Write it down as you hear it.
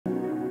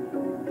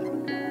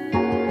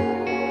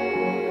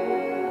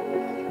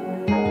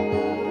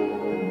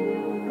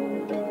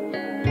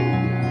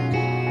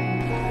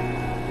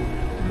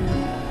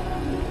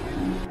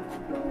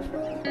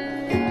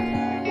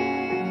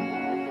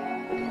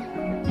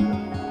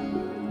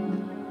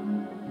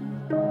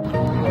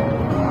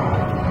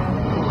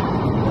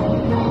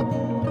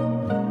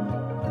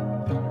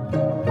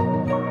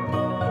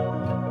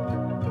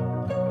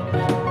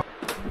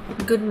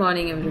Good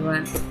morning,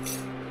 everyone.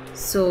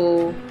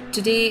 So,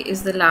 today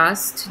is the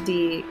last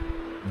day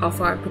of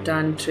our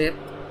Bhutan trip,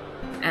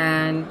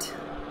 and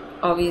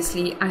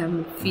obviously, I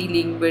am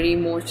feeling very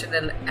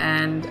emotional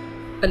and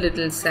a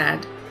little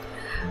sad.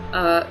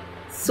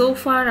 So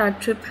far, our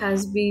trip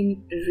has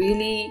been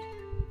really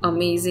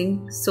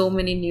amazing. So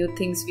many new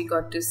things we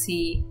got to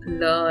see,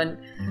 learn,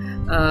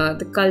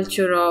 the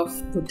culture of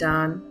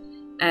Bhutan,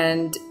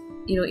 and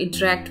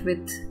interact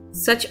with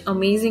such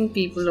amazing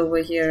people over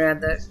here.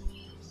 Rather,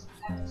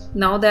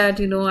 now that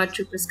our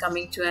trip is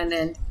coming to an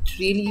end, it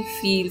really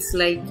feels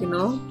like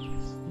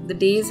the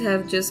days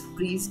have just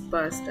breezed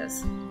past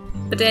us.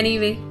 But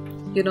anyway,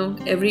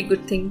 every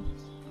good thing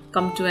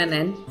come to an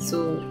end.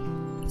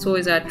 So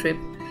is our trip.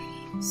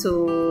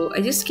 So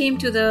I just came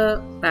to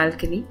the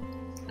balcony.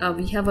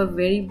 We have a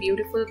very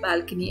beautiful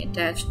balcony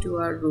attached to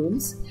our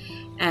rooms,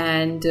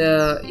 and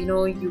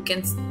you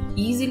can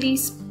easily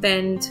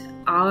spend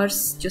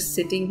hours just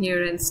sitting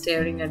here and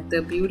staring at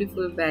the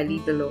beautiful valley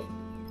below.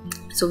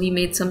 So we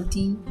made some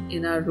tea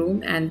in our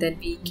room, and then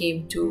we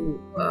came to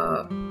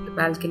the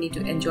balcony to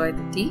enjoy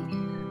the tea.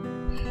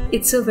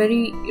 It's a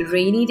very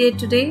rainy day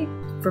today.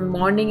 From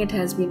morning it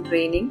has been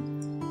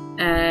raining,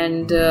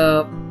 and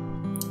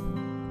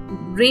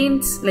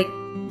rains like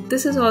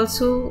this is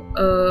also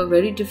a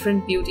very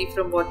different beauty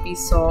from what we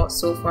saw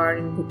so far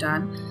in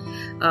Bhutan.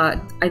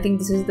 I think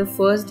this is the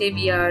first day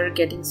we are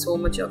getting so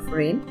much of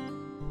rain.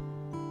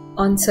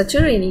 On such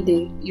a rainy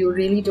day, you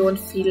really don't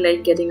feel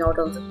like getting out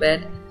of the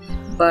bed.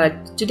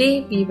 But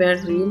today we were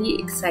really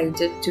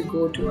excited to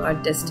go to our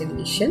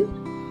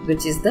destination,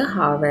 which is the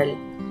Haa Valley.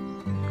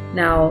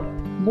 Now,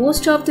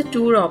 most of the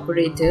tour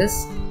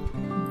operators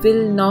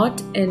will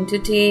not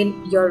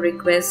entertain your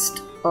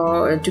request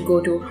or to go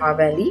to Haa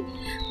Valley,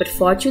 but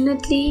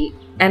fortunately,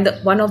 and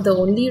one of the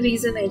only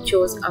reason I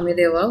chose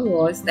Amedewa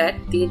was that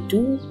they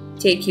do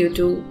take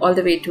you all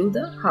the way to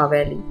the Haa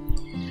Valley,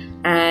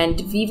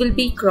 and we will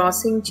be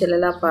crossing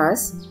Chelela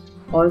Pass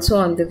also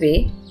on the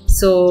way.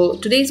 So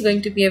today is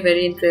going to be a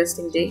very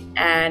interesting day,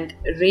 and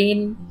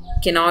rain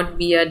cannot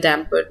be a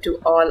damper to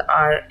all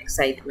our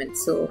excitement.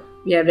 So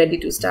we are ready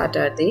to start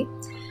our day.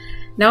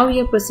 Now we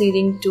are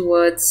proceeding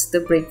towards the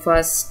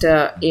breakfast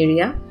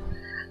area.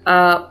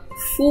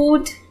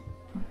 Food,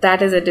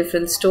 that is a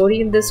different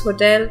story in this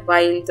hotel.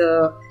 While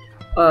the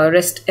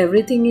rest,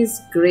 everything is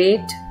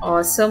great,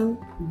 awesome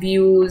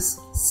views,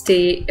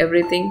 stay,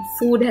 everything.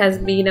 Food has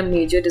been a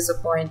major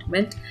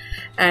disappointment,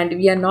 and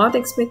we are not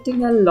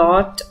expecting a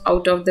lot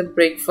out of the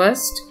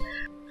breakfast,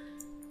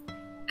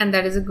 and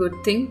that is a good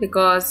thing,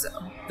 because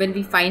when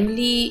we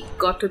finally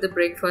got to the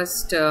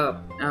breakfast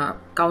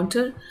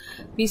counter,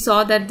 we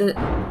saw that the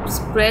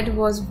spread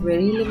was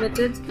very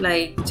limited,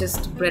 like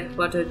just bread,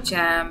 butter,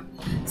 jam,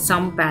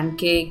 some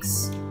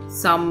pancakes,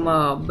 some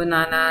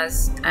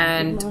bananas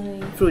and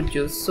fruit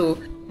juice. So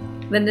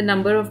when the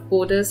number of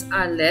porters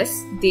are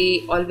less,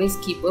 they always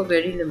keep a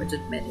very limited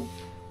menu.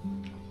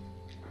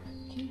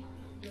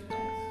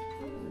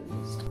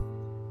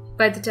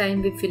 By the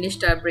time we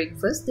finished our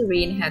breakfast, the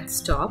rain had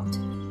stopped,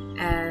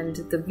 and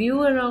the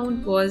view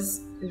around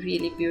was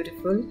really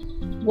beautiful.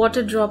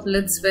 Water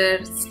droplets were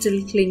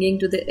still clinging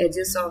to the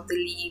edges of the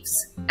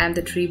leaves and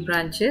the tree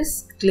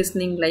branches,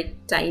 glistening like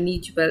tiny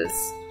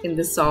jewels in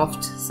the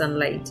soft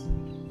sunlight.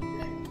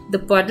 The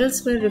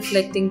puddles were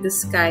reflecting the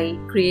sky,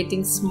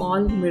 creating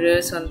small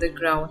mirrors on the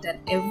ground, and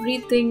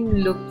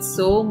everything looked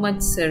so much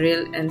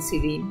surreal and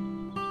serene.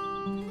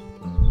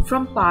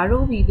 From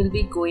Paro, we will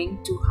be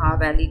going to Haa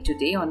Valley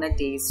today on a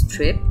day's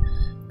trip,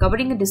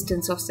 covering a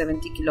distance of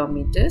 70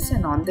 kilometers,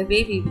 and on the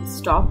way we will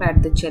stop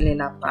at the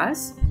Chelela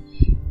Pass.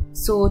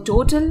 So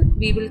total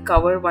we will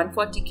cover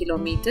 140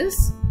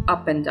 kilometers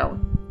up and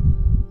down.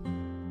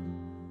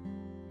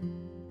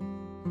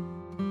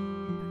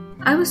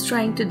 I was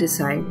trying to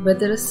decide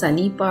whether a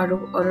sunny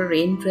Paro or a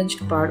rain-drenched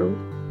Paro,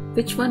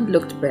 which one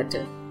looked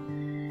better.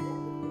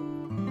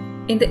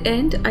 In the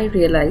end, I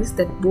realized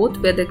that both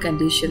weather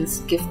conditions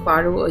give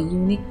Paro a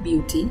unique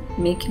beauty,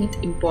 making it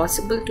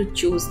impossible to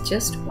choose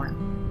just one.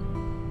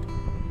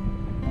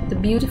 The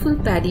beautiful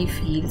paddy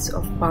fields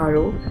of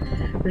Paro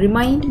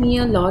remind me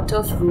a lot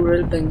of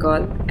rural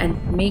Bengal and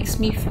makes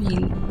me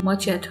feel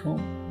much at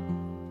home.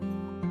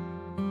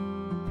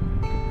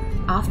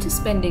 After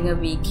spending a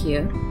week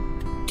here,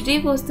 today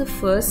was the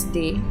first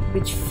day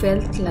which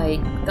felt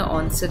like the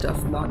onset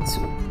of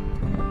monsoon,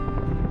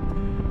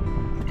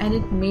 and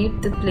it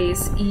made the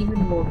place even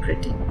more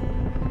pretty.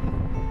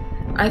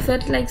 I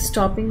felt like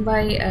stopping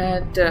by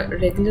at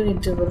regular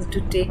intervals to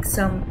take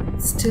some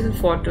still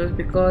photos,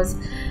 because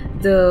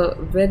the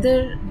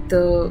weather,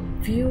 the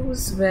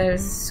views were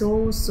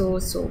so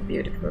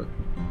beautiful.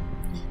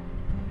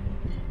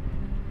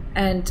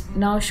 And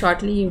now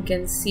shortly you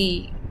can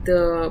see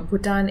the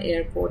Bhutan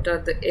airport, or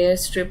the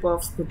airstrip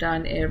of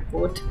Bhutan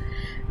airport,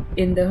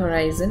 in the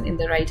horizon in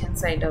the right hand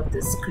side of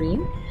the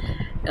screen.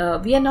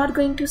 We are not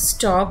going to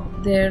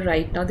stop there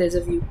right now. There's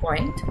a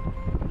viewpoint,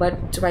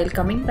 but while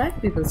coming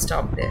back we will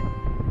stop there.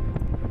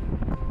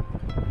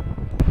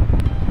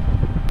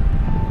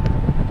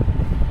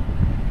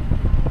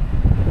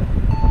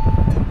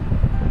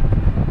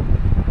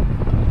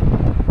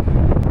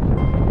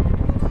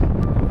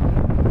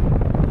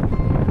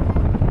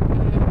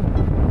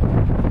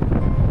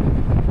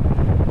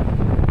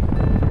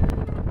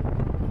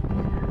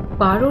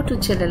 Paro to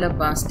Chelela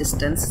Pass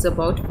distance is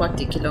about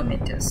 40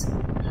 kilometers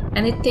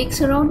and it takes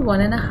around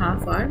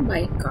 1.5 hours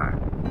by car.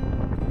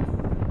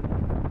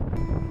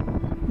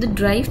 The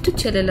drive to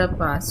Chelela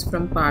Pass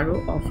from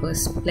Paro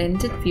offers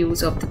splendid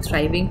views of the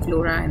thriving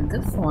flora and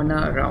the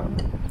fauna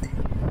around.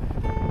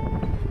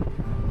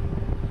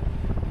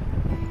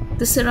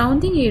 The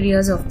surrounding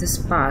areas of this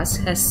pass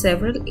has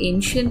several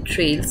ancient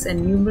trails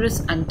and numerous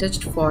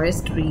untouched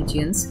forest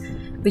regions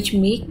which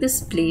make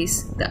this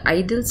place the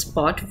ideal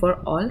spot for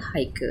all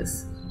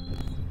hikers.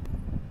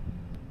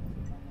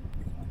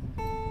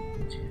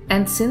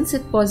 And since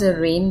it was a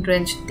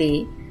rain-drenched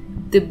day,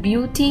 the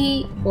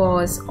beauty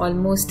was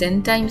almost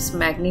 10 times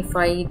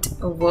magnified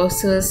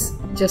versus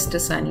just a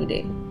sunny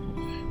day.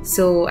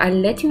 So I'll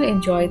let you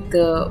enjoy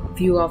the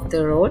view of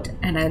the road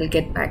and I'll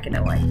get back in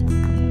a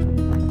while.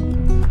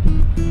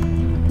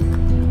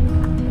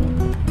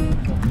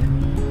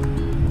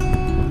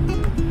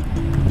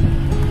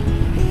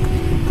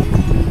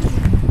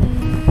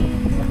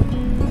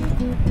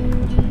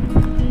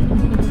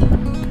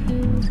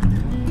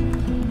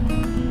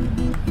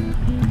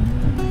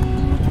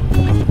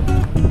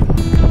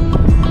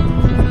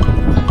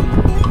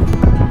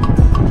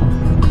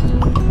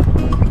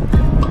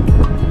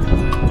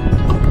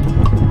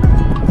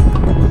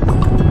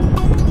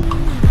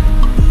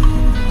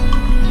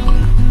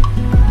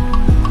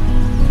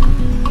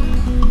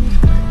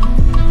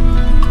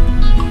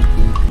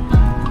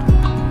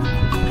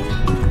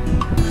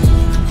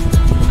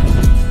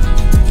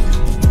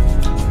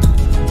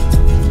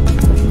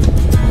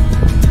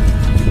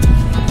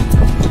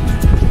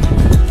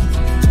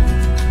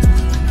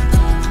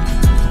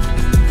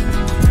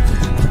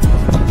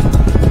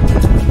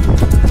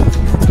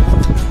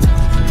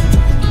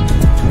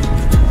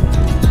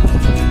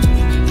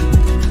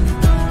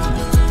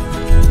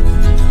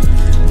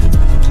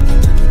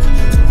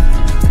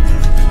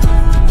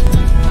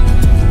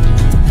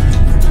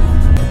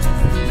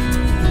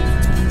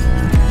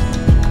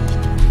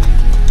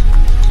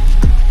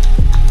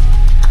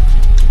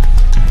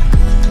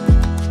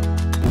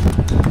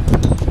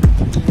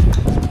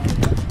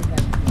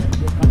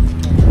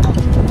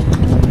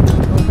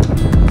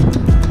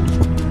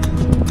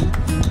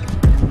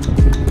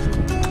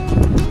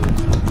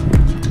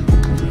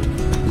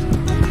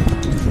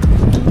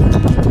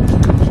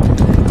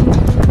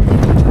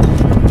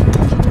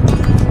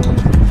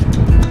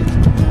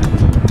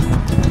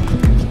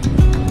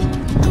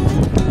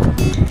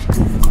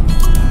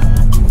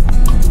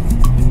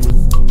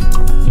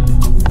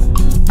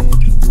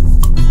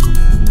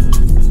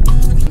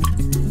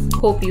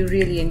 Hope you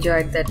really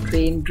enjoyed that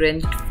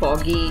rain-drenched,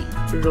 foggy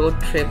road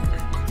trip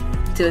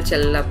till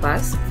Chelela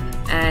Pass.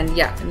 And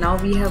yeah,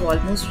 now we have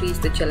almost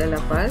reached the Chelela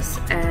Pass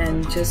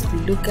and just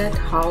look at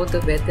how the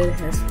weather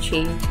has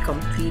changed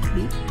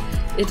completely.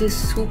 It is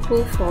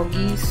super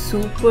foggy,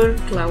 super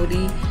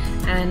cloudy,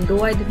 and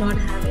though I did not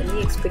have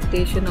any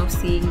expectation of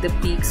seeing the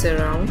peaks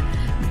around,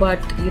 but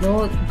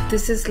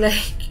this is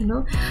like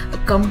a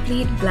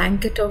complete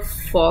blanket of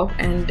fog,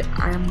 and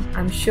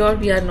I'm sure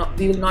we will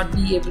not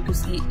be able to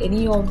see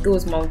any of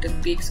those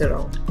mountain peaks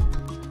around.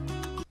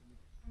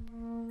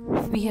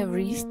 We have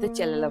reached the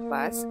Chelela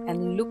Pass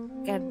and look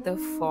at the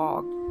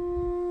fog.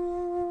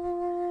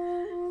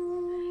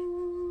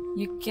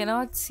 You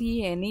cannot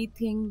see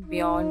anything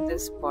beyond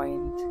this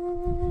point.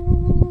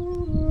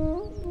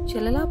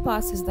 Chelela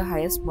Pass is the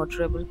highest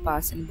motorable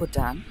pass in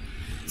Bhutan,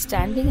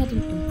 standing at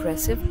an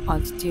impressive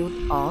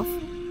altitude of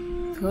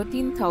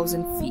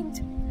 13,000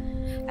 feet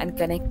and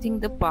connecting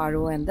the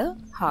Paro and the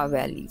Haa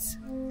valleys.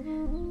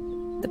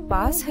 The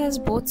pass has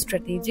both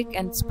strategic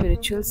and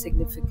spiritual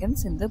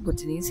significance in the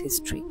Bhutanese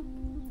history.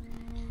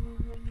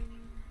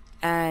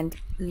 And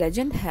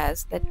legend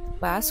has that the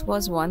pass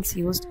was once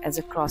used as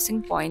a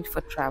crossing point for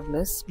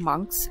travelers,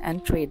 monks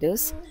and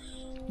traders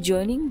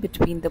journeying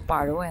between the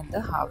Paro and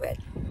the Haa Valley.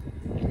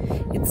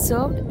 It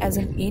served as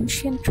an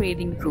ancient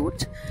trading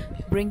route,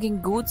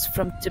 bringing goods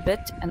from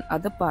Tibet and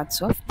other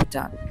parts of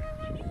Bhutan.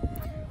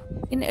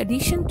 In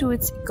addition to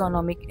its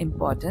economic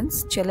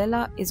importance,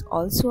 Chelela is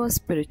also a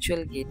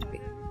spiritual gateway.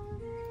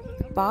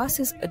 The pass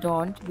is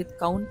adorned with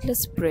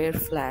countless prayer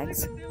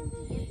flags,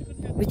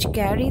 which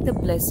carry the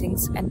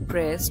blessings and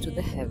prayers to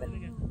the heaven.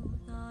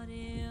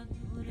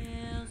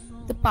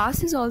 The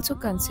pass is also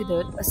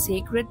considered a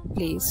sacred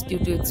place due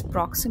to its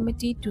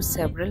proximity to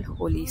several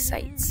holy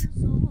sites.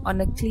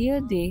 On a clear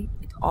day,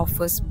 it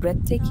offers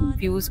breathtaking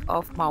views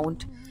of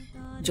Mount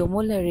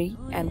Jomolari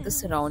and the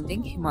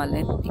surrounding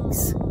Himalayan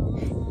peaks,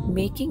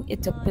 making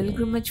it a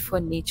pilgrimage for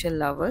nature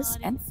lovers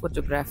and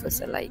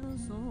photographers alike.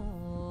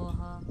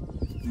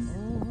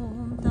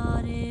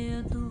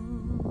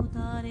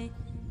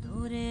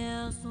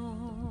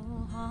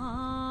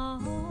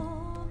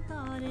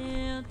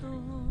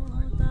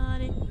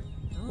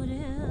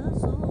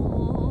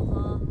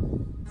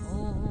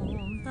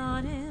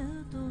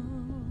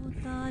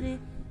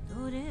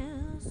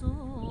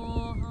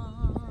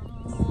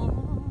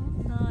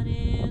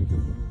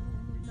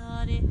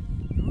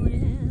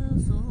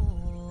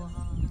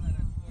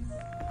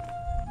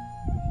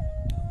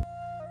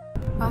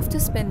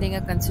 After spending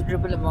a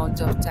considerable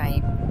amount of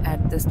time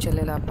at this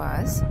Chelela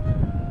Pass,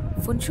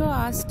 Funsho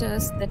asked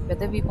us that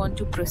whether we want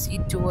to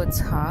proceed towards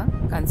Haa,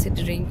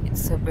 considering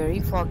it's a very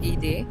foggy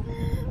day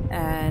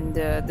and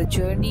the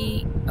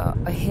journey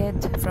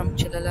ahead from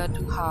Chelela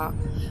to Haa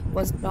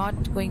was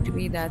not going to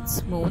be that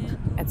smooth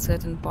at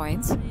certain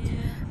points.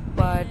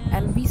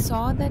 And we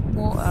saw that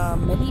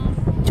many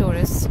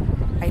tourists,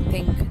 I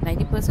think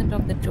 90%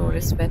 of the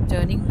tourists were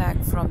turning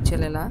back from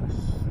Chelela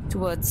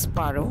towards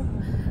Paro,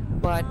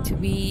 but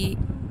we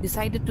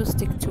decided to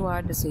stick to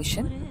our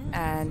decision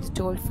and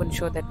told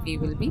Funsho that we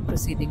will be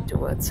proceeding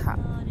towards Haa.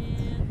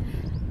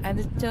 And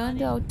it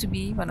turned out to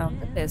be one of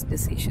the best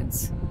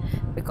decisions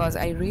because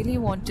I really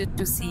wanted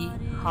to see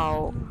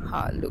how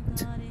Haa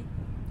looked.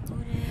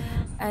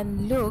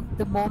 And look,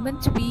 the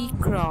moment we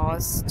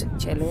crossed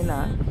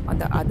Chelela, on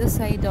the other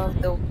side of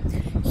the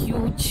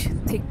huge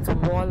thick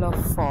wall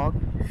of fog,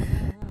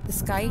 the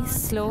sky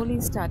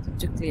slowly started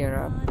to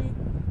clear up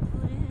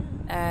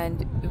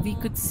and we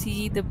could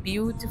see the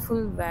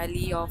beautiful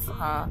valley of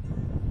Haa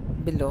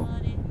below.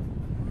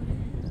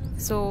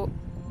 So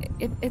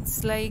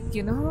it's like,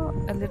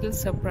 a little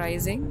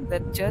surprising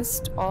that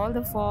just all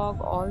the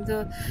fog, all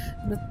the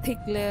thick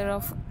layer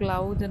of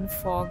cloud and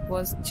fog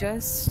was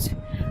just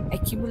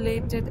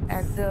accumulated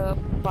at the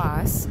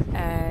pass,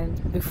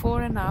 and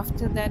before and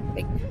after that,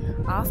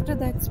 after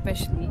that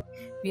especially,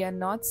 we are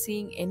not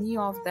seeing any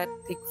of that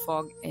thick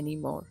fog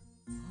anymore.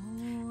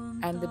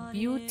 And the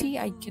beauty,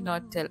 I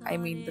cannot tell. I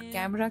mean, the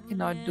camera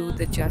cannot do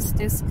the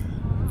justice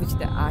which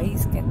the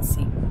eyes can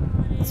see.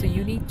 So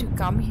you need to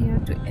come here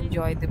to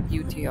enjoy the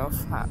beauty of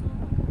Haa.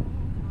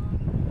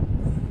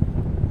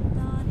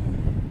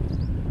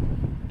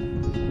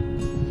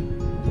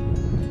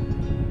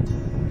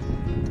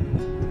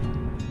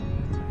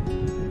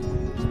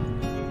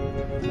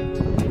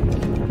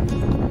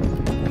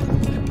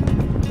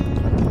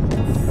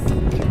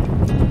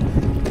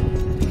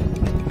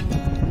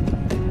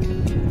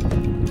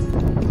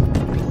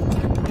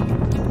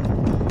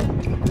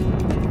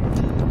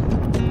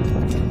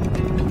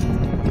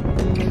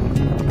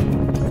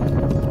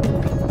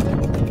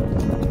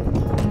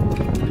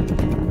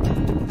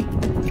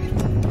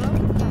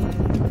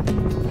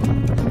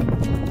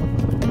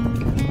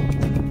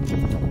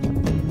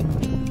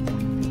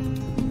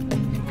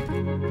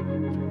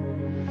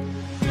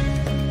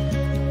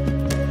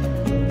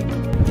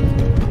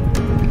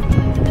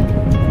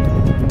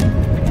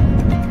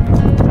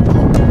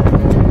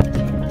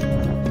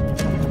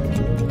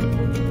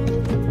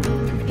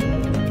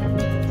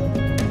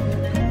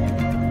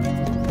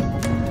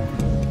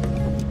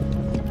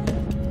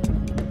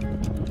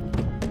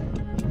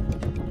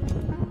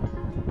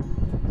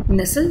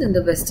 Nestled in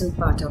the western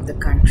part of the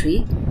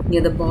country, near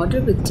the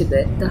border with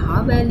Tibet, the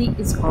Haa Valley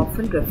is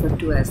often referred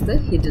to as the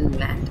Hidden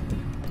Land.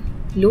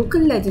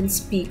 Local legends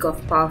speak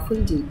of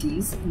powerful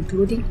deities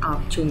including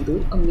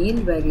Apchundu, a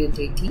male warrior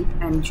deity,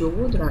 and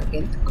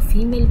Jovodraken, a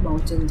female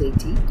mountain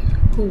deity,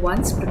 who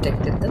once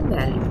protected the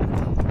valley.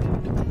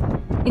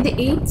 In the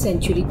 8th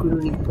century, Guru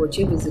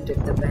Rinpoche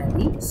visited the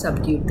valley,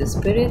 subdued the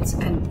spirits,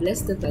 and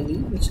blessed the valley,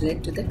 which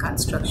led to the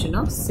construction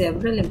of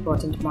several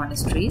important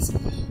monasteries,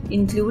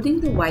 including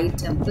the White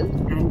Temple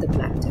and the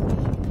Black Temple.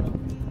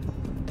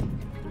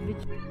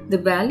 The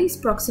valley's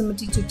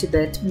proximity to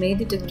Tibet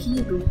made it a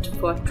key route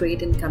for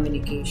trade and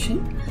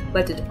communication,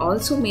 but it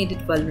also made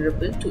it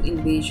vulnerable to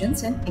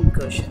invasions and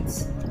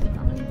incursions.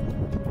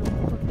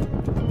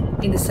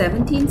 In the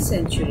 17th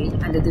century,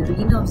 under the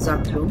reign of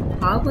Zaghlum,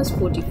 Haa was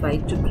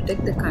fortified to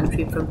protect the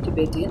country from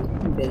Tibetan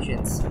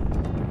invasions.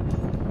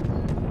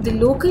 The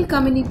local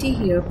community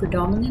here,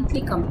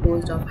 predominantly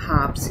composed of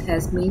Habs,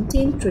 has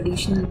maintained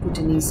traditional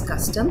Bhutanese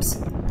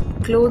customs,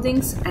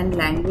 clothing, and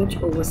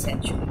language over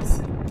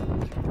centuries.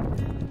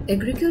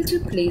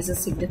 Agriculture plays a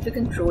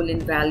significant role in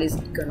valley's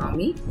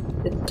economy,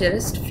 with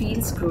terraced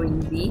fields growing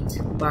wheat,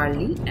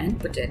 barley, and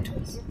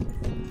potatoes.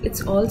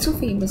 It's also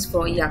famous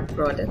for yak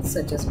products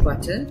such as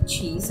butter,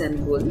 cheese,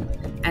 and wool,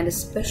 and a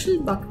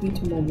special buckwheat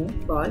momo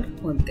called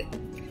honte.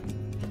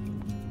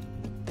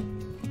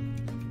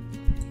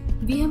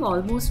 We have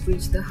almost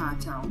reached the Haa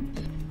town,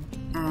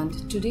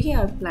 and today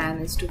our plan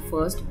is to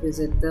first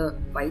visit the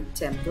White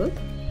Temple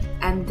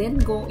and then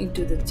go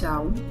into the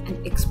town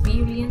and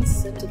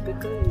experience a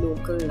typical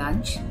local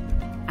lunch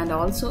and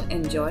also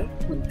enjoy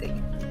honte.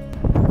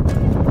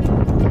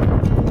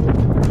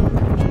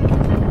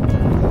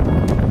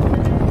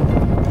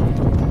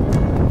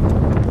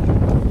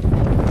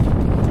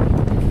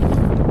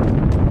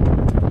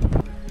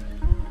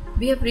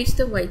 We have reached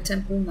the White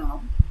Temple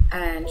now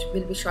and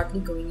we'll be shortly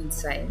going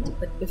inside,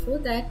 but before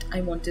that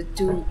I wanted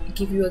to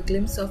give you a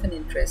glimpse of an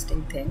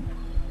interesting thing.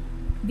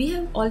 We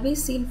have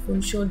always seen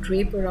Funsho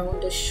drape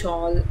around a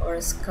shawl or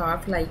a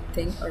scarf-like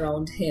thing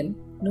around him,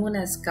 known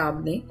as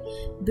kabne,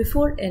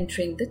 before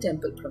entering the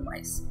temple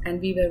premise, and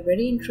we were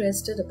very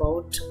interested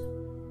about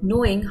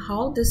knowing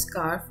how this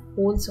scarf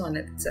holds on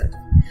itself.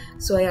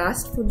 So I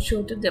asked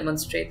Funsho to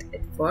demonstrate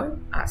it for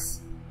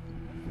us.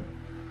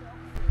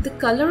 The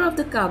color of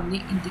the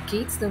kabli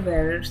indicates the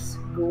wearer's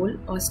role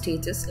or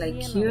status, like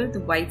here the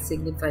white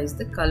signifies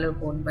the color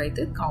worn by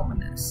the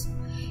commoners.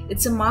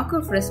 It's a mark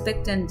of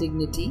respect and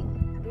dignity,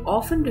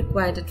 often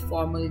required at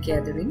formal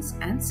gatherings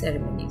and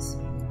ceremonies.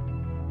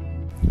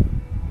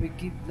 We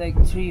keep like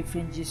 3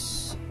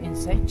 fringes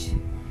inside,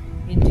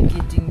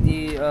 indicating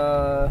the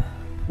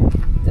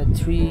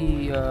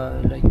 3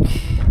 like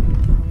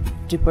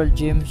triple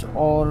gems,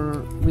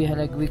 or we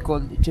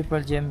call it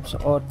triple gems,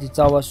 or the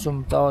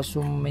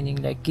tawasum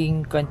meaning like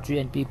king, country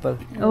and people.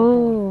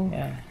 Oh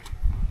Yeah.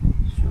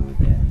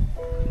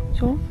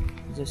 So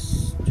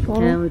just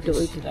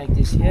like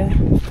this here.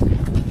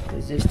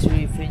 There's just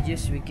 3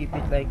 fringes. We keep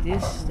it like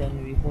this,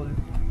 then we hold,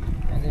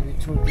 and then we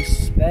throw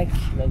this back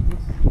like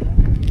this.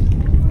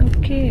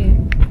 okay.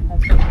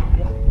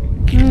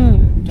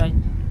 Try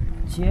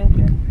here,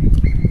 then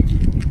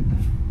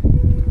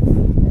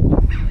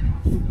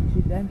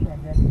 2 times,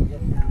 and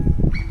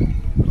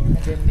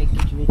then make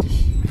it ready.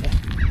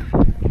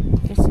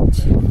 That's it.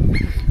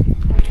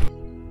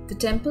 The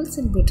temples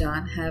in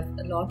Bhutan have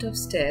a lot of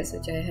stairs,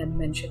 which I had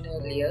mentioned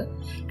earlier,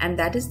 and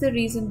that is the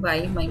reason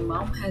why my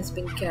mom has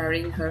been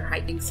carrying her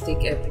hiking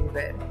stick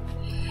everywhere.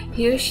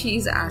 Here she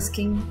is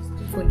asking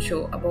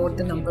Funsho about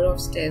the number of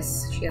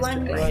stairs she has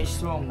to climb.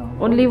 Strong now.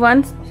 Only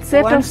one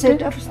set of set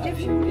steps. of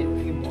steps.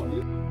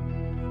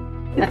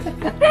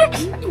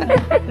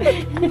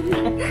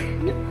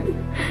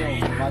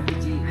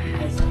 Mamiji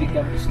has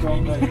become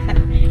stronger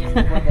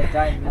all the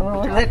time.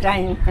 All the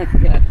time.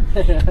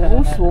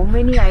 Oh, so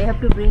many. I have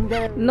to bring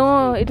the.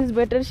 No, it is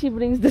better she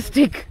brings the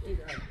stick.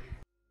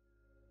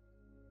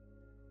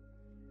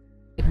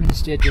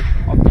 Administrative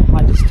of the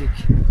hard stick.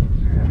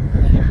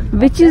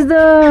 Which is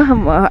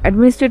the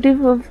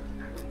administrative of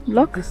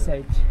block? This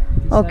side.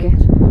 Okay.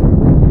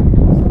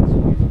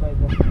 By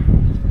the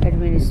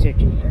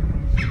Administrative.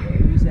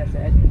 we have the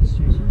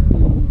administration,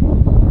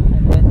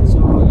 and then so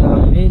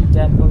the main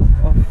temple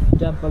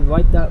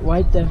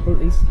white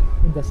temple is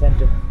in the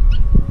center.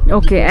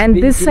 Okay, and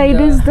this side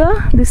is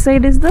the. This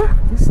side has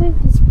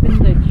been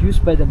like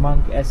used by the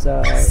monk as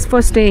a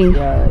For staying.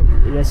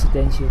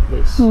 residential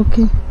place.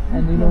 Okay.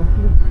 And you know,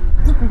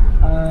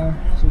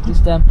 so this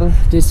temple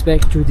dates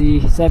back to the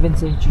 7th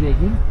century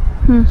again.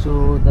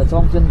 So the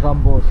Tongtsen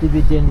Gampo,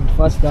 Tibetan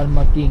first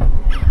Dharma king,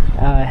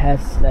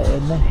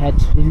 had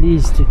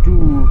released 2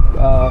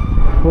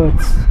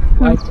 birds,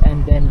 white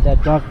and then the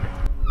dark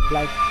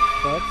black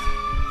birds.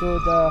 So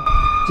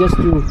just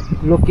to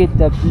locate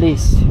the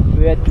place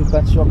where to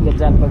construct the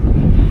temple,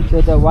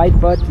 so the white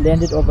bird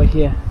landed over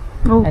here,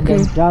 and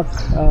then dark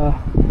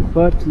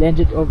bird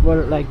landed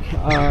over like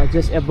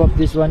just above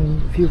this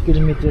one, few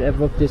kilometers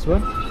above this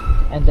one,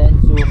 and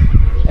then so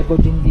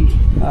accordingly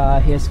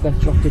he has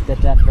constructed the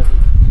temple.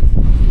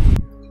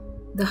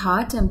 The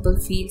Haa temple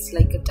feels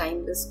like a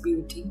timeless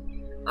beauty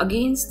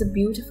against the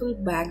beautiful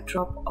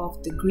backdrop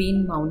of the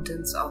green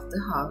mountains of the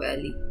Haa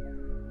Valley.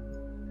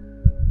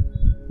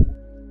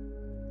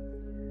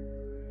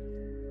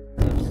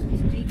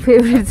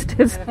 Favorite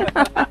steps.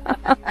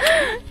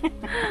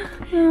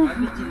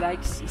 Amiji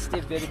likes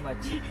step very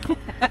much.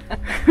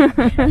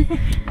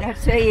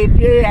 That's why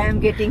everywhere I am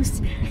getting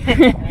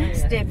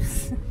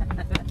steps.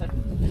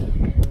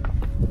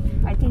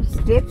 I think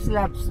steps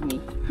loves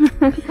me.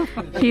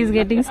 She's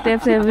getting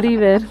steps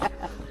everywhere.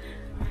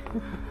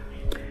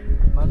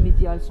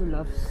 Mamiji also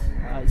loves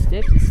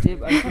steps.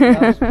 Step also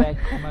loves back.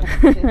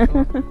 Mamiji,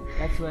 so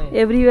that's why.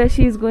 Everywhere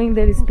she is going,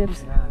 there is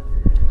steps.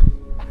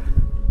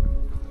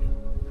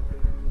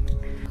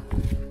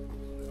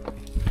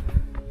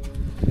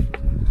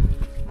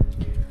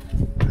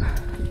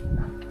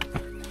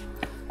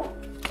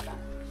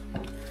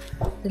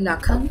 The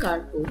Lakhang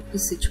Karpo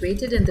is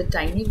situated in the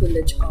tiny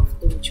village of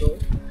Umcho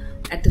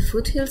at the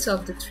foothills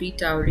of the 3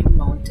 towering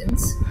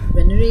mountains,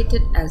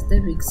 venerated as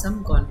the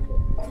Rigsam Gonpo,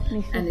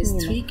 and is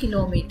 3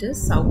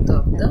 kilometers south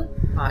of the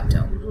Haa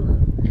town.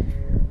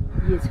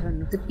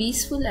 The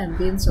peaceful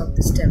ambience of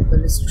this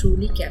temple is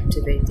truly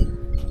captivating.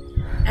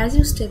 As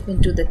you step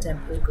into the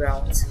temple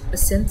grounds, a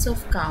sense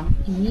of calm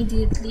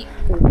immediately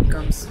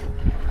overcomes you.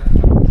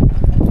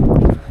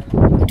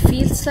 It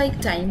feels like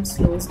time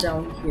slows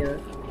down here,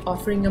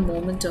 offering a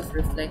moment of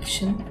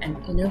reflection and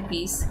inner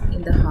peace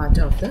in the heart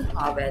of the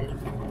Haa Valley.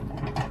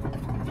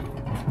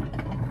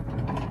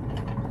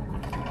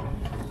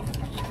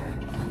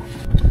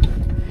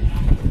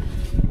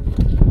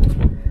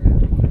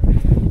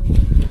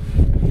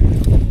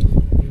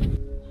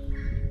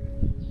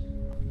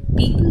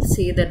 People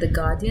say that the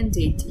guardian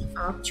deity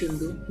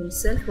Chundu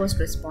himself was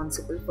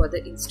responsible for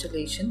the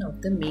installation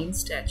of the main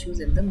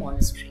statues in the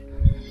monastery,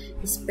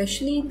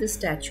 especially the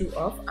statue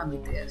of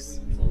Amedewa.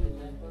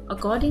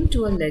 According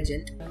to a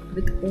legend,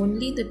 with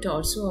only the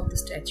torso of the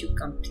statue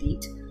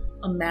complete,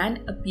 a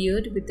man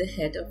appeared with the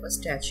head of a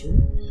statue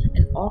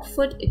and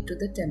offered it to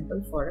the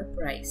temple for a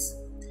price.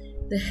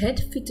 The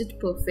head fitted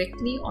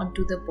perfectly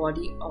onto the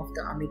body of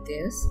the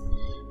Amedewa,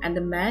 and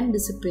the man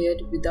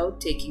disappeared without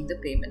taking the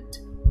payment.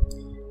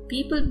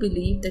 People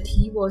believe that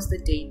he was the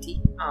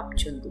deity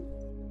Chundu.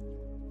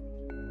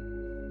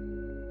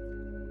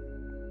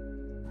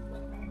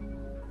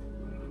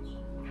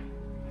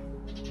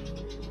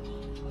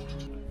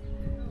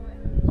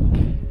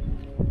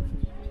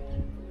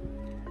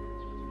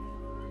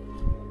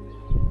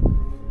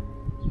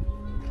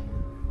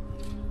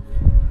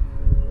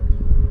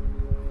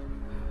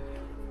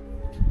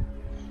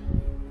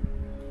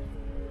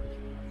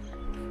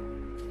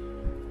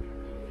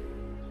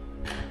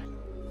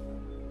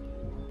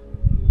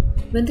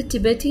 When the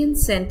Tibetan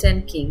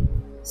Sentan king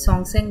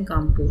Songseng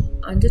Gampo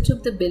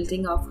undertook the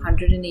building of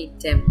 108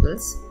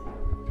 temples,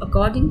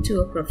 according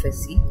to a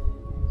prophecy,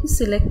 he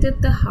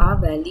selected the Haa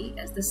Valley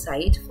as the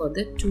site for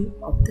the two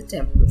of the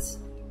temples.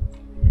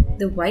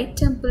 The white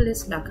temple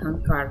is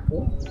Lakhang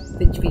Karpo,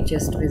 which we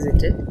just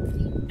visited,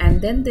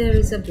 and then there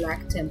is a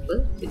black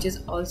temple which is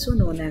also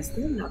known as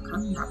the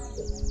Lakhang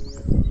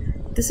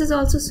Nakpo. This is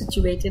also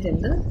situated in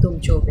the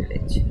Tumcho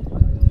village.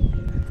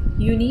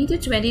 You need a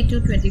 20 to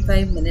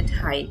 25 minute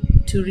hike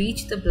to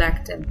reach the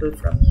black temple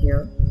from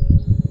here,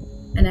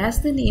 and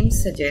as the name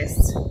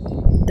suggests,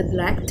 the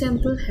black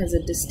temple has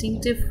a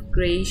distinctive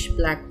greyish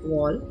black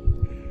wall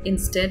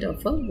instead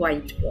of a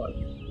white wall.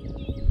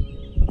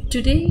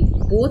 Today,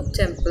 both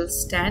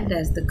temples stand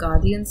as the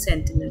guardian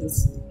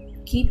sentinels,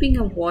 keeping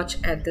a watch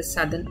at the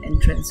southern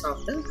entrance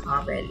of the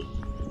Haa Valley.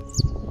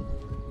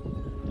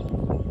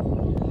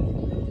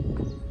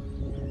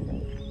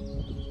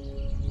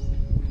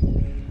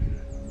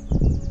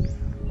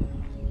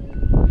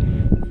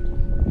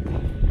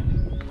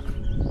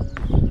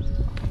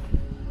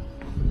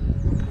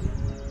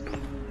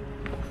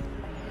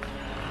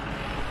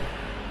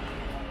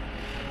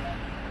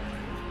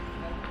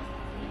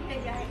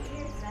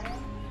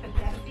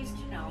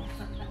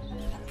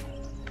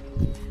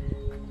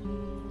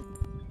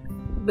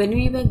 When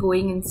we were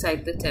going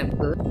inside the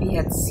temple, we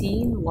had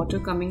seen water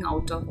coming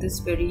out of this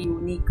very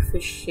unique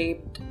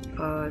fish-shaped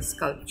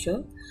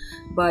sculpture.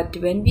 But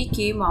when we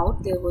came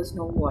out, there was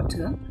no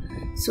water.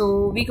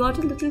 So we got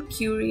a little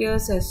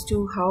curious as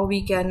to how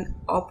we can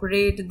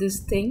operate this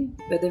thing,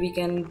 whether we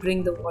can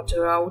bring the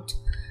water out.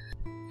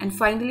 And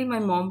finally, my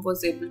mom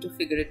was able to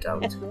figure it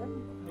out.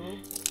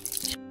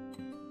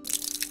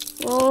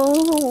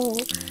 Oh,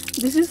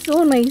 this is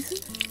so nice.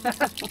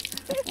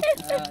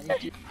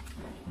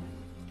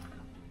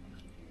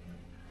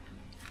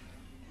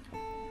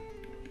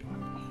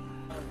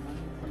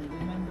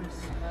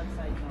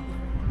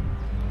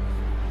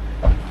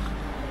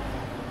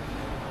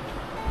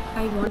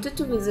 I wanted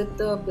to visit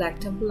the Black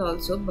Temple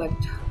also, but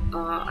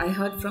I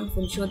heard from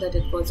Funsho that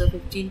it was a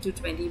 15 to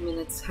 20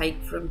 minutes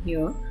hike from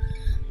here.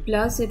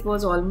 Plus, it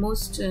was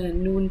almost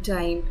noon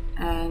time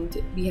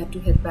and we had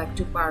to head back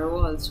to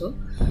Paro also.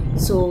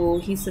 So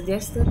he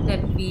suggested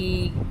that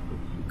we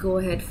go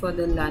ahead for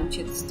the lunch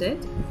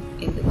instead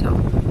in the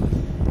town.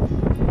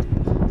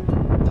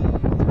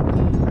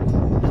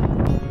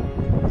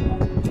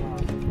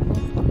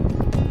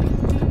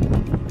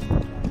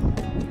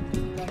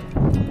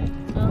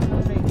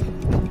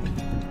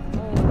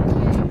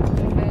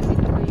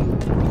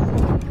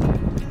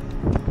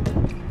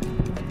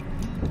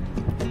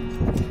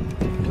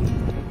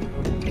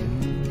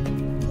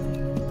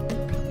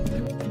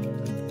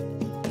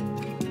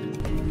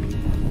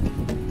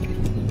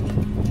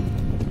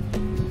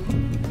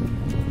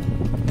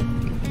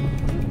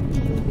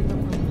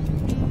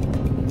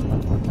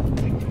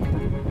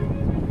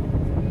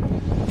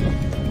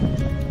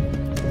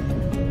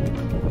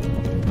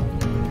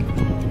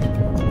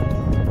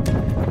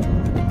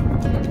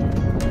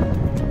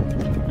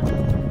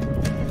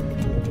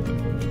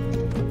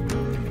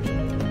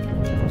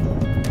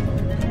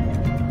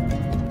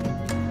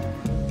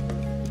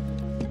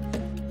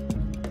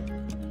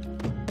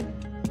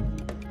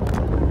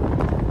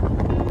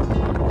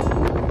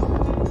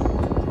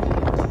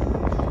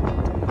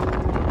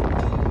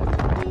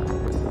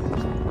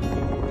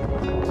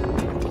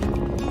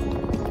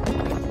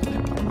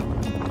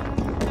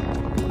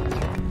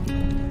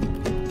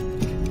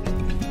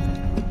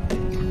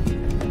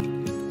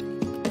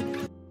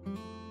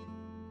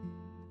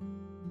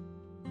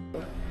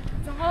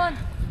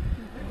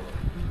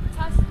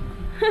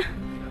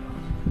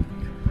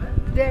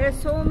 There are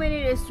so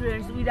many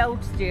restaurants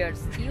without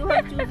stairs. You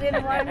have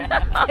chosen one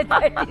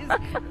that is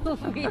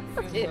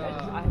with stairs.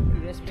 I have to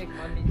respect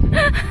Mamiji.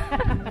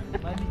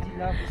 Mamiji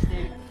love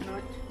stay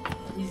not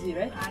easy,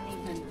 right?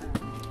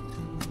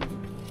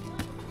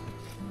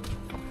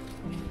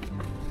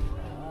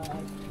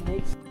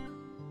 Next.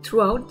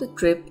 Throughout the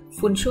trip,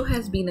 Funsho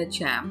has been a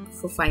champ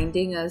for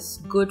finding us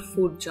good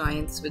food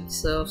joints which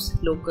serves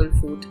local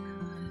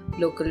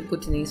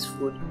Bhutanese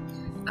food.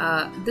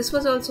 This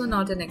was also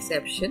not an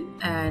exception,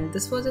 and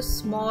this was a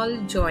small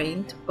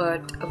joint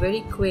but a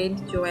very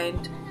quaint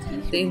joint.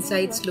 The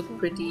insides look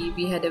pretty.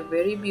 We had a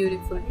very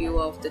beautiful view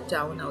of the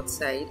town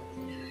outside,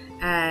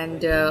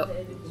 and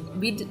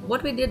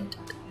what we did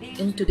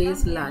in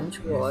today's lunch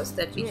was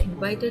that we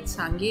invited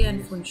Sangye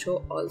and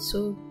Funsho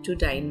also to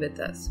dine with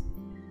us.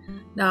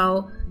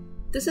 Now,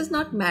 this is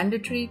not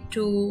mandatory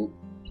to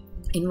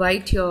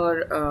invite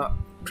your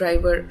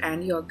driver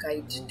and your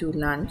guide to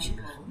lunch,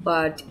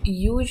 but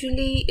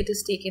usually it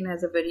is taken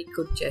as a very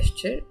good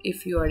gesture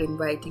if you are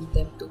inviting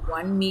them to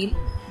one meal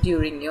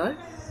during your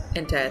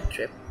entire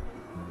trip.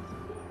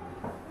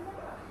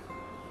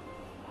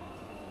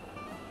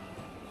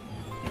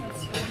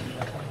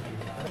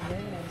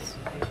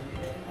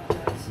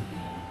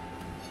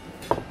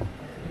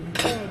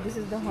 Oh, this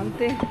is the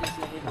honte.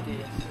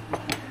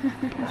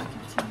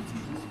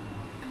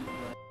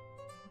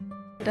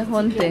 The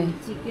honte.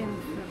 Chicken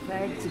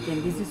Fried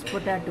chicken. This is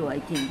potato, I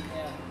think.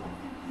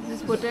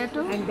 This is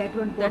potato. And that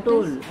one That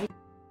potol.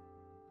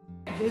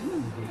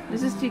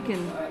 This is chicken.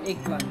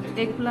 Eggplant.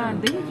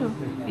 Eggplant.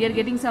 We are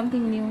getting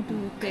something new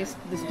to taste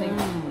this time.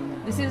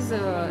 This is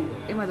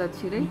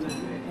Emadachi, right?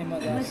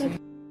 Emadachi.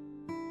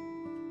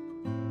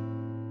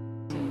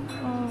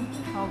 Oh,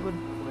 how good.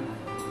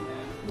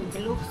 It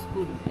looks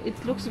good.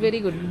 It looks very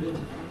good.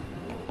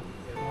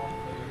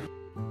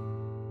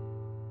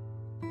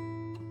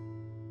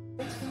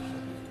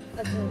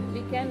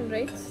 We can,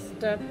 right,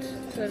 start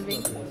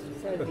serving.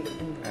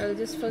 I'll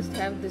just first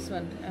have this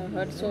one. I've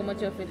heard so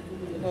much of it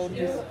about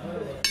this.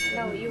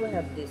 Now you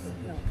have this.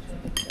 No.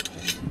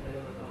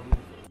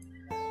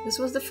 This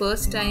was the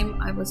first time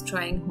I was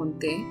trying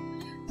honte,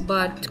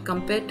 but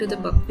compared to the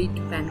buckwheat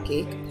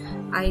pancake,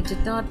 I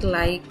did not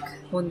like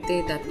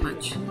honte that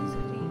much.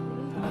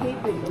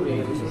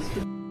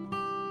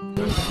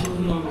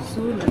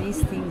 So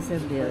nice things are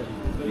there.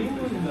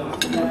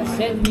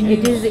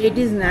 It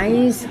is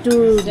nice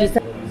to.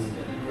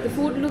 The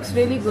food looks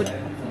really good.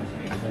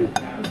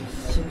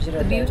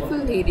 The beautiful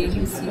lady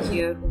you see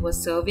here who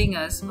was serving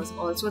us was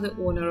also the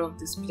owner of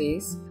this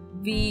place.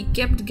 We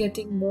kept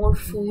getting more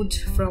food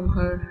from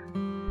her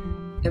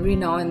every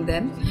now and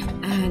then,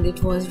 and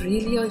it was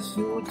really a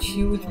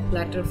huge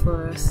platter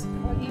for us.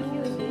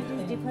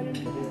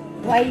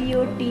 Why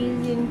your tea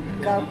is in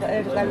color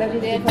is They are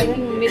different?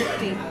 taking milk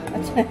tea.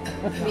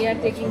 We are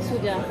taking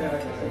suja.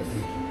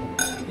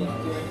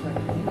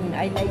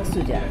 I like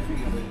suja.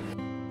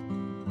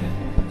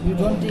 You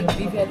don't take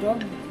beef at all?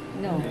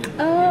 No.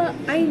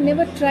 I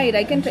never tried.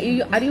 I can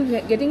try. Are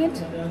you getting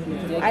it?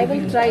 I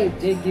will try it.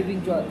 They're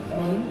giving to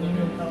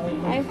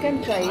I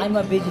can try it. I'm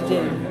a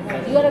vegetarian.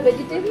 You are a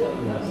vegetarian?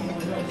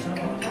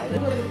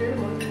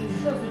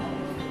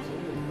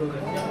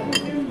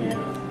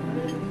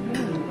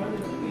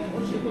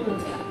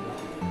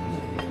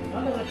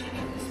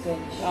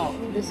 Oh,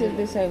 this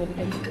I will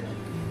take.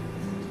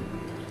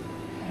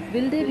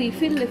 Will they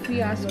refill if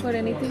we ask for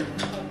anything?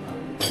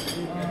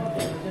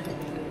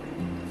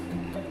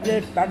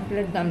 Plate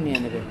dam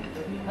nahi mere.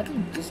 I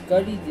think this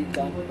curry they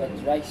done, but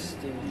rice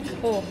they will do.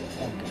 Oh.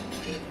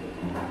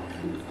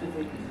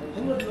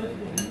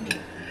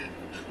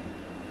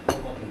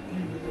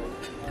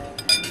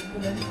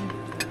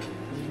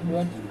 You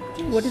want to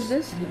taste What is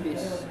this? the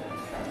base?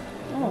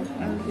 Oh,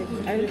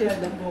 I will taste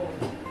them.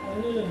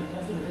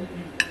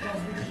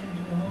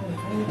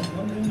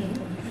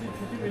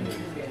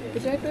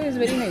 Potato is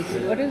very nice.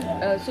 What is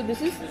so?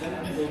 This is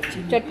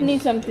chutney,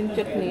 something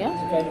chutney, yeah.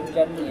 Kind of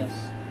chutney, yes.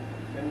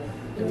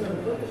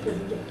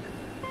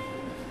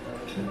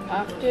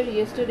 After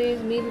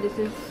yesterday's meal, this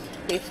is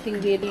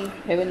tasting really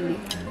heavenly.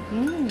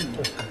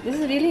 This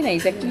is really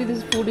nice. Actually,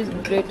 this food is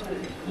great.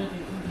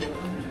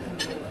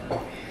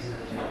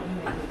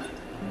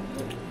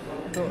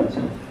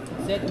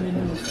 That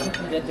menu is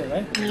better,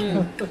 right?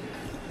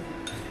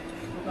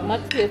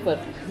 Much safer.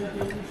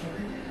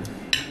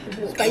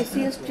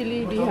 Spiciest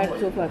chili we had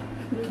so far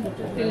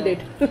till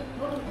date.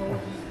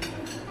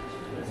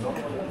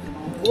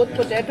 Both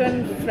potato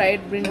and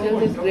fried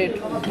brinjal is great.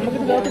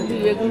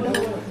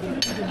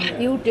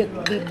 You take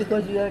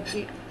because you are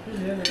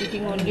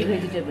eating only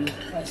vegetable.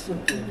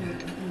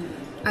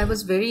 I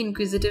was very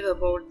inquisitive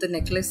about the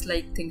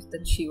necklace-like things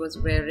that she was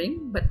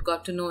wearing, but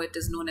got to know it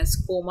is known as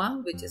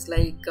koma, which is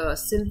like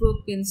silver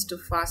pins to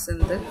fasten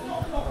the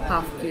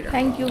half kira.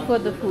 Thank you for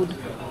the food.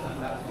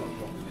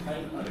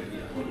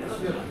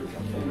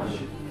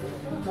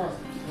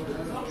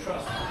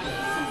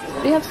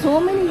 We have so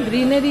many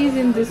greeneries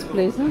in this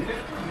place, huh?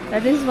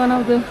 That is one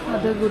of the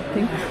other good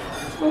things.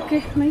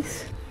 Okay,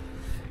 nice.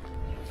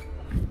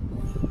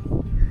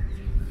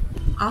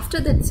 After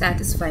that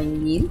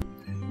satisfying meal,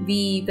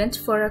 we went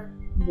for a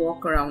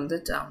walk around the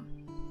town.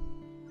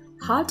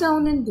 Haa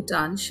town in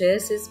Bhutan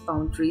shares its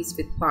boundaries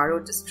with Paro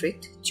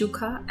district,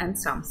 Chukha and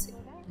Samse.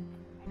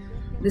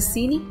 The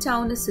scenic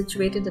town is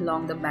situated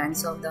along the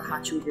banks of the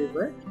Hachu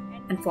river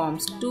and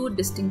forms two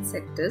distinct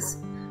sectors,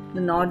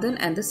 the northern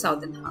and the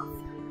southern half.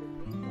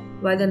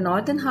 While the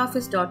northern half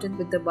is dotted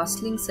with the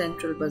bustling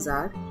central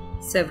bazaar,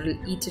 several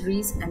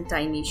eateries and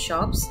tiny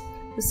shops,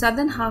 the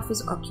southern half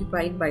is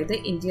occupied by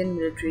the Indian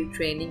military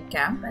training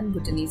camp and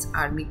Bhutanese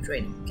army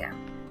training camp.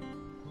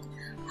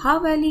 Haa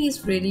Valley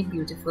is really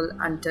beautiful,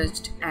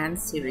 untouched and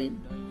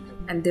serene,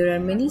 and there are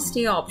many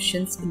stay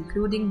options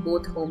including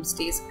both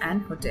homestays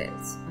and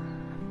hotels.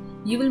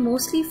 You will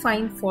mostly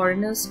find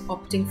foreigners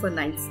opting for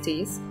night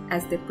stays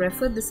as they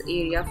prefer this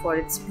area for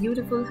its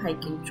beautiful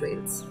hiking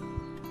trails.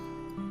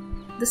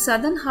 The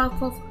southern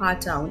half of Haa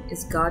town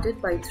is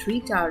guarded by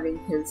three towering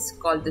hills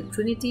called the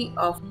Trinity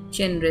of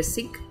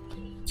Chenresik,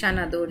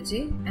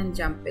 Chanadorje and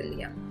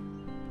Jampelia.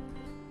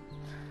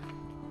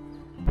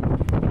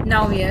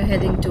 Now we are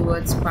heading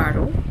towards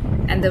Paro,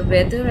 and the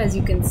weather, as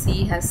you can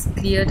see, has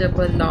cleared up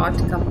a lot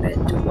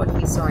compared to what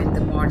we saw in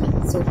the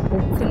morning, so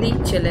hopefully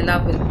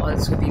Chelela will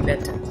also be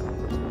better.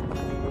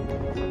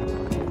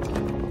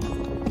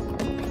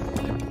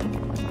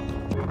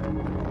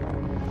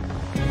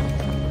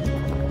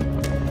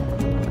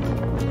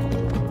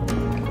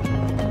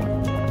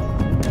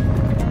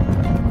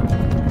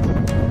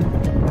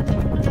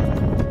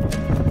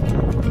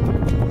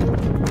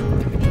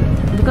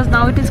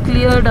 now it is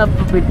cleared up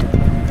a bit.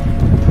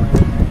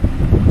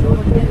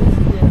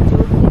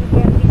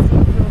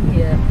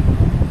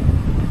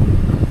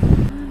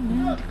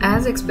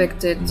 As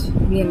expected,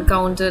 we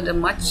encountered a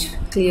much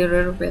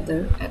clearer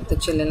weather at the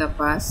Chelela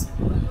Pass,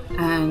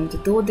 and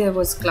though there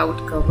was cloud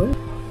cover,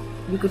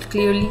 we could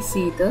clearly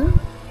see the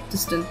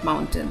distant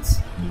mountains.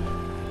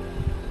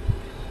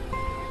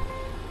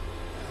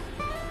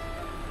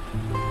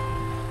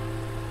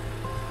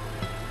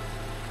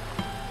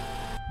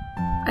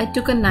 I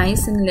took a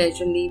nice and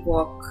leisurely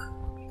walk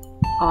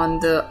on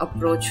the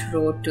approach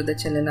road to the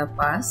Chelela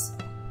Pass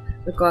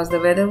because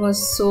the weather was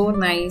so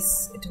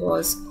nice. It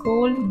was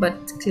cold but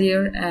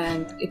clear,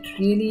 and it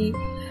really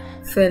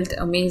felt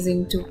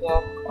amazing to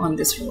walk on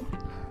this road.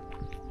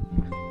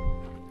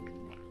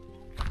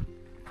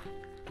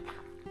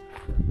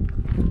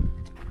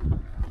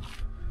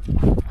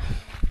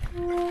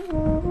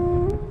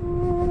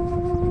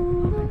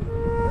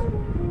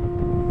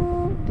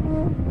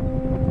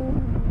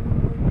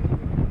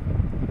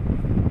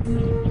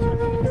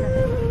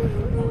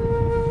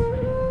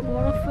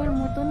 বরফের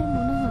মতনই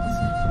মনে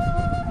হচ্ছে।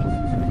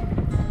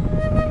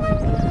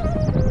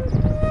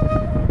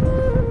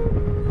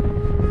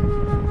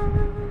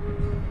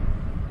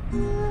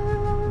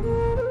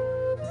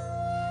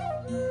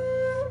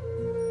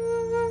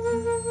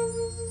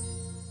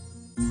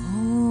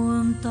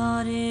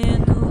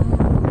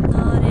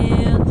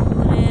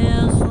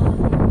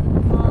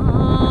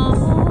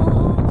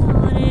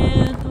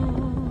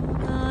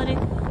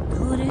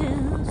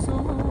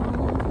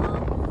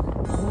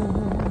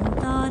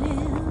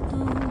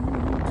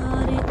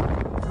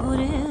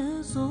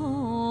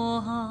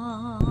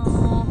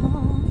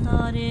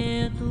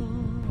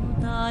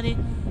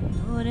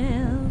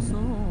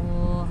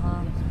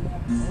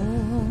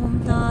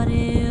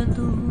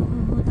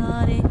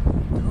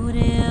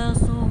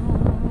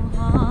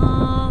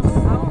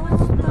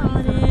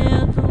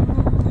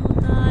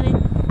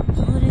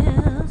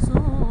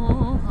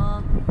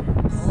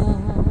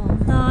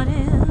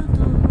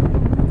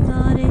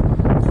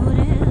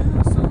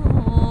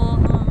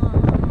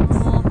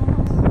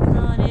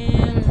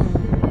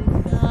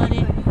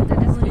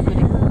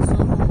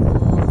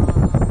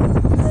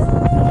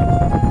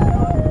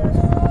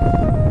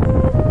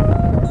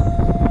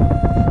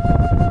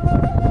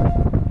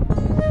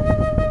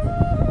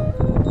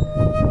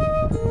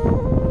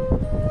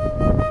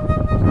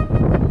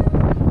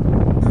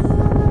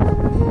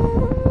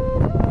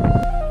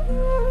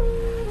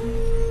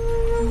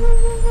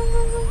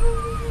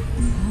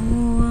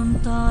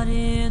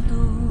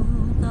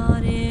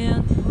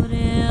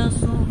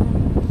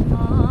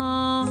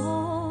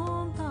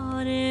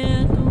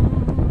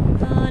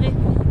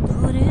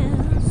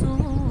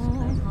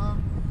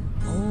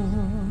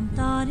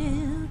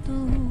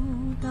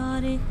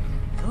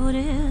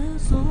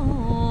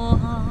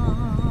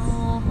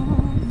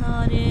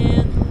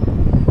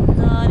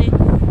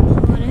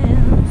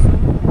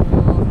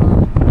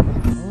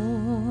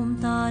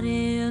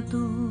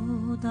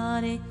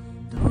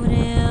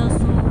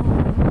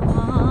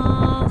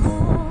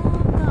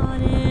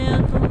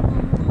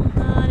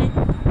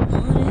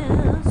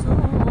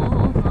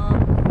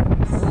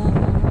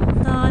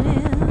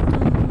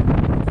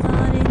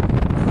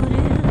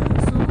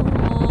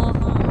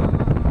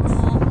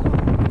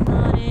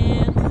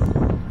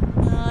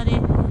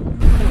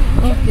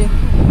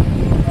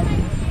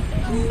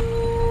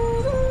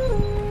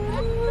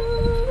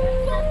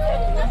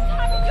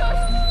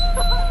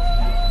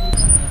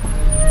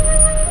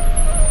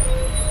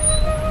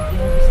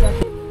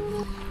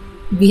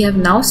 We have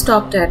now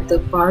stopped at the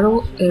Paro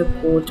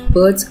Airport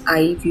Bird's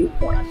Eye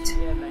Viewpoint.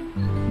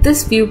 This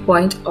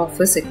viewpoint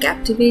offers a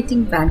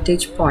captivating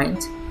vantage point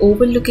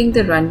overlooking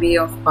the runway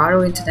of Paro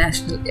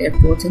International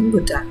Airport in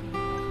Bhutan.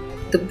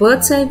 The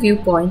Bird's Eye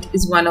Viewpoint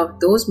is one of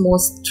those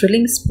most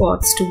thrilling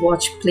spots to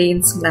watch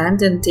planes land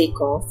and take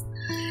off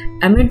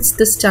amidst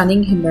the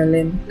stunning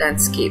Himalayan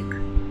landscape.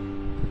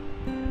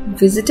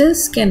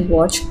 Visitors can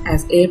watch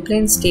as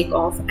airplanes take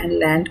off and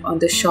land on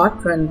the short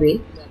runway,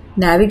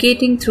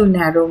 navigating through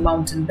narrow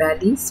mountain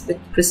valleys with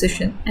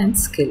precision and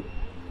skill.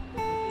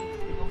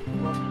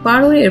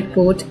 Paro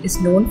Airport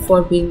is known for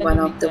being one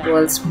of the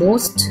world's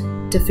most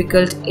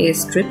difficult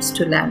airstrips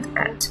to land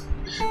at,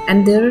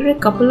 and there are a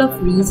couple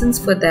of reasons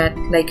for that,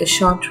 like a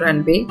short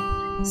runway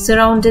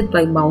surrounded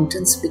by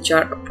mountains which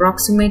are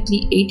approximately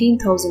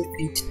 18,000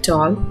 feet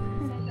tall,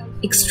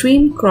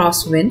 extreme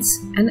crosswinds,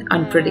 and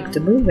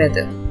unpredictable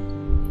weather.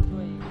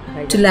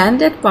 To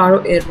land at Paro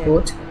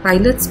Airport,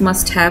 pilots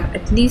must have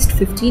at least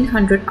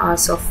 1500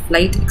 hours of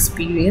flight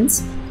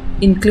experience,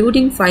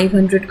 including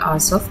 500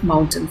 hours of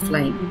mountain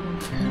flying.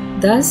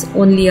 Thus,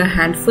 only a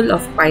handful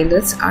of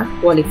pilots are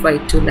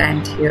qualified to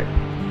land here.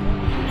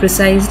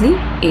 Precisely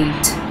 8.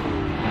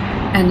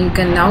 And you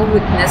can now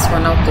witness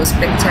one of those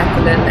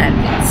spectacular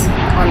landings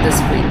on the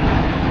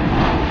screen.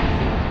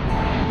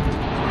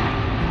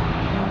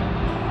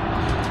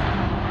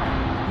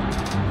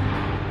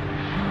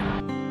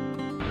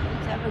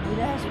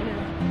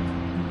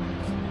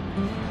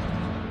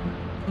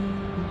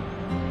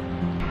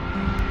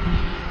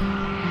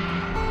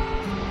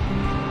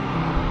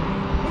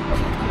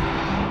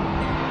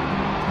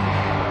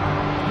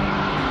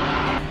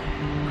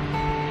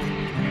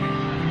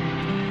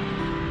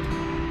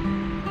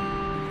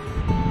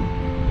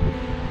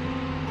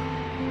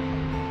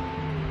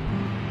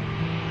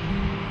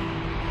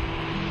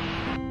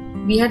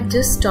 We had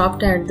just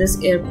stopped at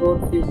this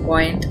airport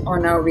viewpoint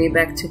on our way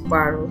back to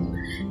Paro,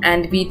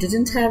 and we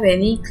didn't have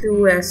any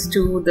clue as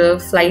to the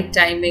flight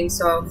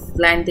timings of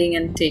landing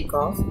and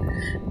takeoff.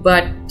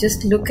 But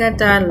just look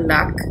at our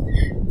luck.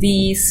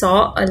 We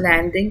saw a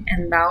landing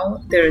and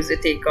now there is a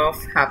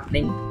takeoff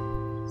happening.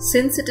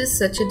 Since it is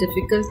such a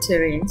difficult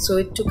terrain, so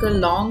it took a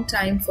long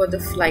time for the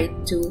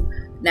flight to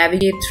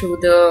navigate through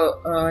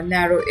the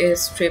narrow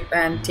airstrip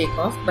and take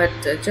off. But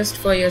just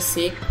for your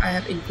sake, I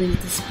have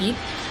increased the speed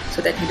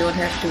so that you don't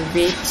have to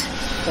wait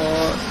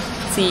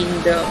for seeing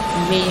the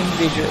main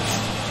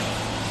visuals.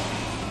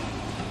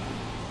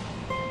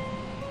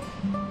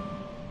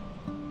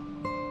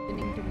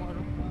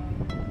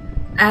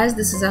 As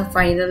this is our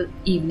final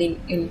evening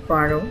in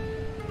Paro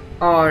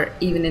or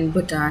even in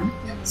Bhutan,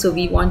 so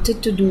we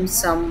wanted to do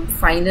some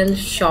final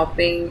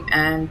shopping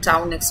and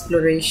town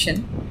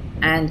exploration,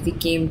 and we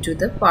came to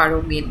the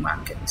Paro main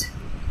market.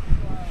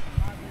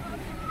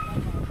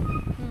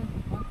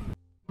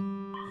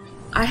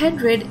 I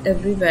had read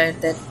everywhere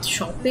that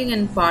shopping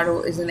in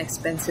Paro is an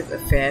expensive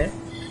affair,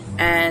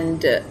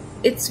 and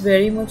it's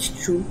very much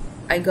true.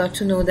 I got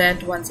to know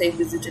that once I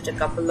visited a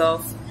couple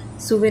of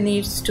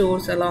souvenir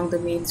stores along the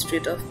main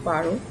street of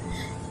Paro.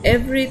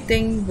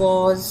 Everything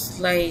was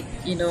like,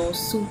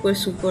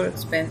 super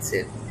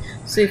expensive.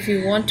 So if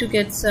you want to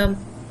get some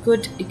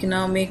good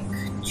economic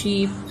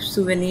cheap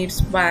souvenirs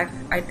back,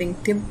 I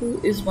think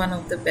Thimphu is one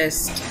of the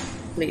best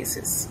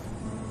places.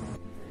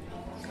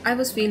 I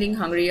was feeling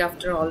hungry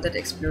after all that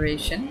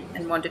exploration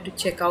and wanted to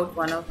check out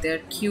one of their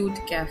cute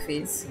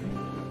cafes.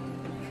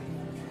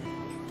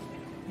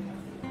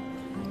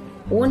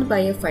 Owned by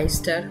a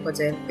 5-star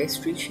hotel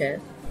pastry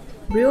chef,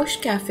 Brioche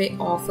Cafe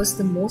offers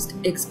the most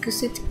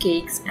exquisite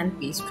cakes and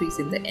pastries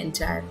in the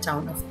entire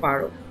town of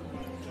Paro.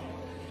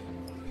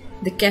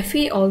 The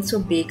cafe also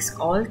bakes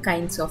all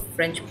kinds of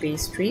French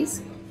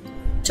pastries.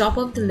 Top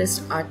of the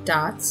list are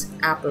tarts,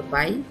 apple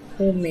pie,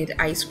 homemade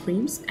ice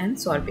creams, and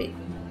sorbet.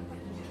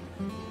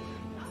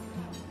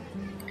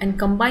 And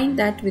combine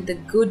that with a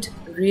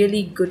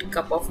really good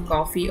cup of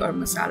coffee or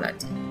masala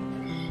tea.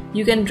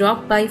 You can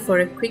drop by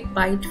for a quick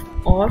bite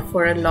or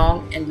for a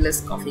long,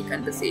 endless coffee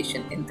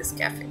conversation in this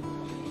cafe.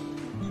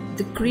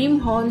 The cream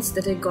horns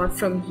that I got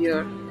from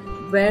here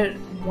were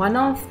one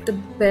of the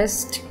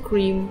best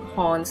cream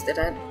horns that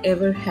I've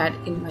ever had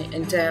in my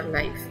entire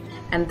life,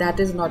 and that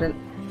is not an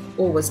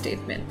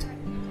overstatement.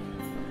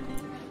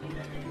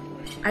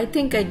 I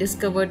think I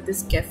discovered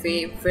this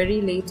cafe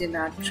very late in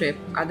our trip,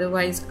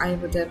 otherwise I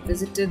would have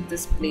visited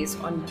this place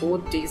on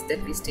both days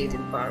that we stayed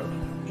in Paro.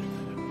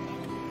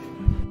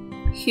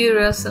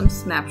 Here are some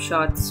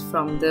snapshots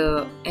from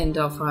the end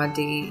of our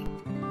day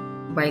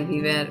while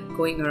we were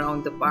going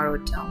around the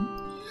Paro town.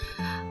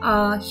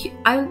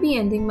 I'll be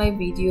ending my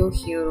video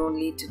here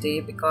only today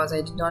because I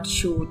did not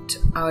shoot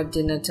our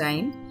dinner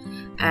time,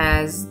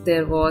 as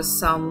there was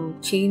some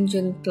change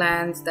in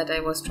plans that I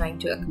was trying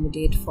to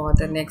accommodate for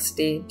the next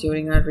day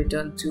during our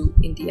return to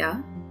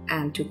India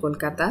and to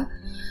Kolkata.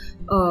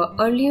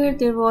 Earlier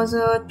there was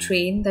a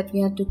train that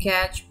we had to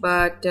catch,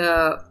 but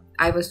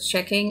I was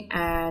checking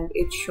and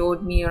it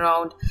showed me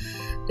around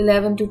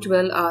 11 to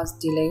 12 hours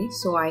delay,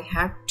 so I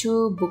had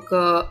to book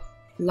a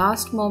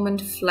last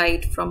moment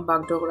flight from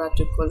Bagdogra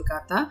to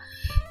Kolkata,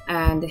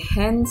 and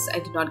hence I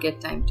did not get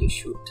time to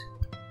shoot.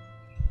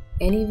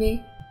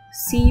 Anyway,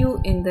 see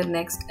you in the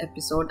next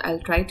episode.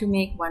 I'll try to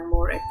make one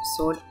more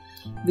episode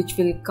which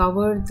will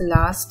cover the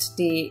last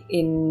day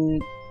in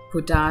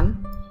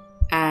Bhutan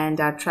and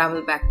our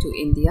travel back to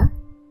India.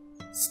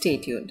 Stay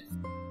tuned.